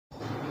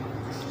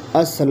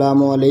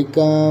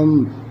असलामुअलैकुम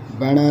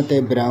भैणा ते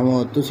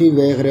भरावो, तुसी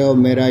वेख रहे हो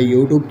मेरा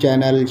यूट्यूब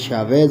चैनल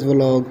शहवैज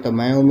व्लॉग। तो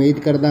मैं उम्मीद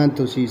करदा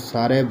तुसी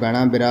सारे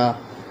भैणा भरा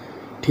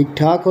ठीक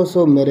ठाक हो।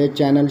 सो मेरे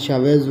चैनल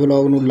शहवैज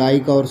व्लॉग नू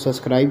लाइक और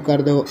सबसक्राइब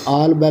कर दो,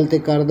 आल बैल ते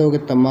कर दो कि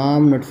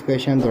तमाम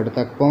नोटिफिकेशन तुहाडे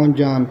तक पहुँच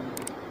जान।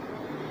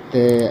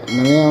 ते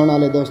नवे आने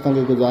वाले दोस्तों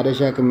की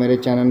गुजारिश है कि मेरे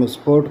चैनल नू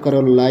सपोर्ट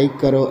करो, लाइक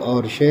करो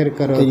और शेयर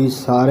करो। जी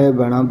सारे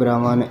भैणा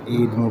भरावां ने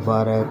ईद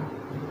मुबारक।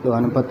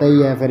 तुहानू पता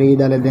ही है फिर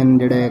ईद वाले दिन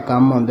जोड़े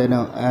काम होंदे न,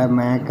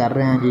 मैं कर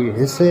रहा जी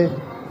हिस्से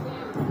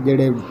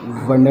जोड़े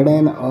वंडने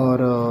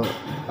और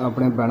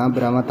अपने भैणा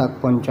भरावां तक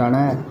पहुँचाना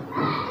है।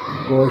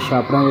 वो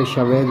शापरां के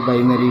शहवैज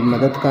भाई मेरी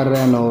मदद कर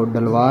रहे हैं और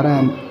डलवा रहे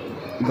हैं,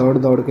 दौड़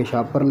दौड़ के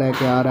शापर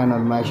लेके आ रहे हैं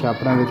और मैं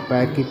शापरां में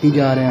पैक की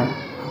जा रहे हैं।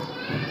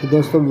 तो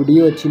दोस्तों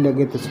वीडियो अच्छी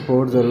लगे तो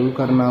सपोर्ट ज़रूर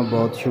करना,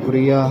 बहुत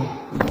शुक्रिया।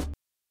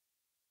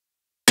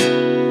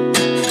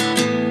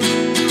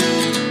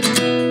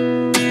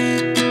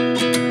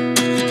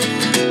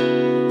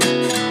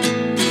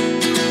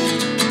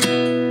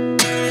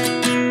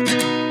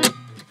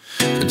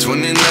 At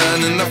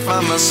 29 and I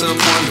find myself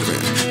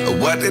wondering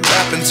what did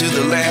happen to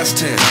the last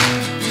 10.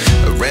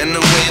 I ran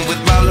away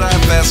with my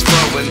life, fast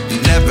forward,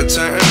 never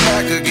turn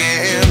back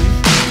again.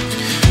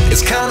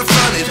 It's kind of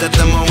funny that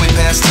the more we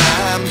pass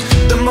time,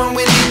 the more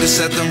we need to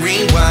set the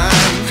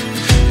rewind.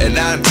 And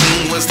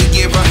 19 was the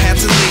year I had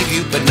to leave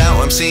you, but now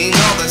I'm seeing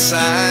all the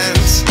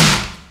signs.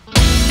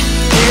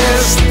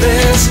 Is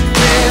this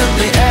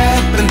really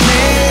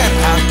happening?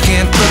 I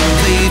can't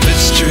believe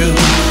it's true.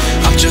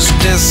 I'm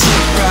just as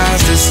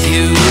surprised as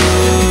you.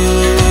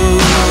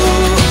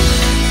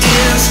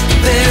 Is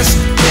this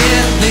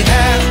really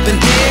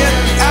happening?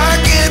 I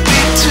can't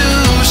be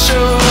too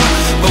sure,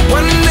 but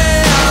one day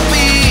I'll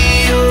be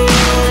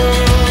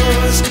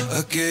yours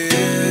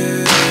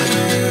again.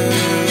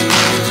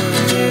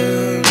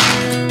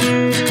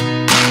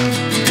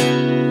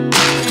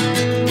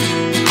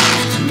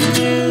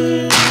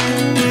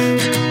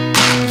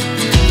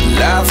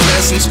 Life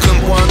lessons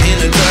come one in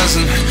a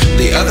dozen,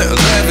 the other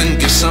 11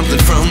 give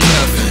something from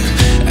nothing.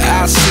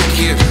 I sit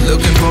here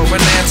looking for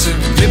an answer.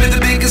 Maybe the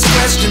biggest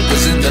question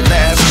was in the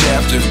last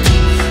chapter.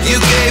 You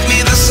gave me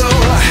the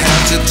soul I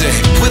have today.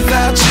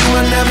 Without you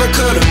I never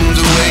could have moved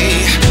away.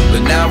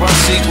 But now I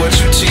see what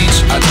you teach.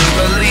 I do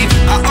believe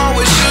I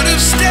always should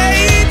have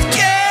stayed.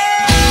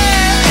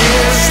 Yeah.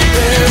 Is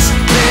this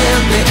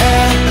really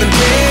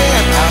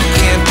happening? I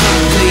can't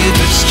believe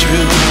it's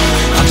true.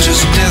 I'm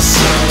just as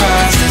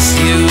surprised as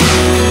you.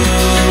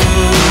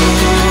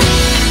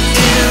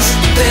 Is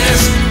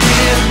this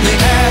really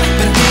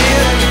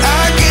happening?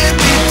 I can't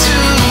be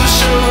too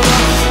sure,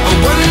 but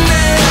one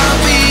day I'll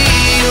be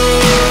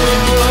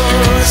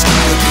yours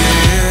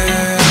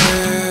again.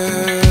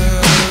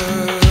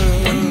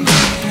 One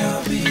day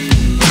I'll be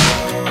yours.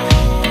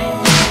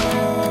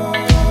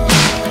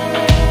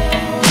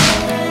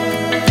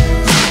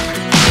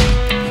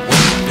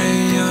 One day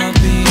I'll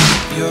be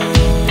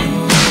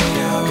yours.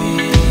 I'll be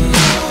yours.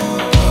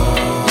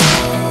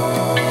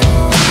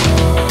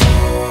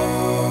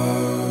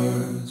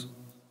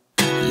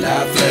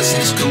 Life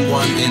lessons come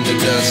one in a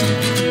dozen,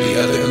 the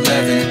other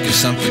 11 give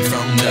something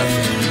from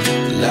nothing.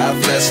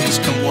 Life lessons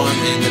come one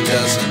in a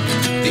dozen,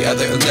 the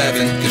other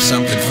 11 give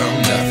something from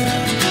nothing.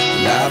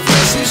 Life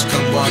lessons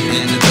come one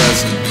in a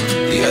dozen,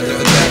 the other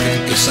 11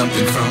 give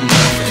something from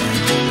nothing.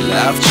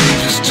 Life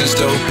changes just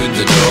open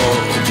the door.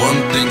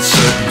 One thing's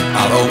certain,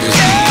 I'll always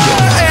be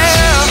yours.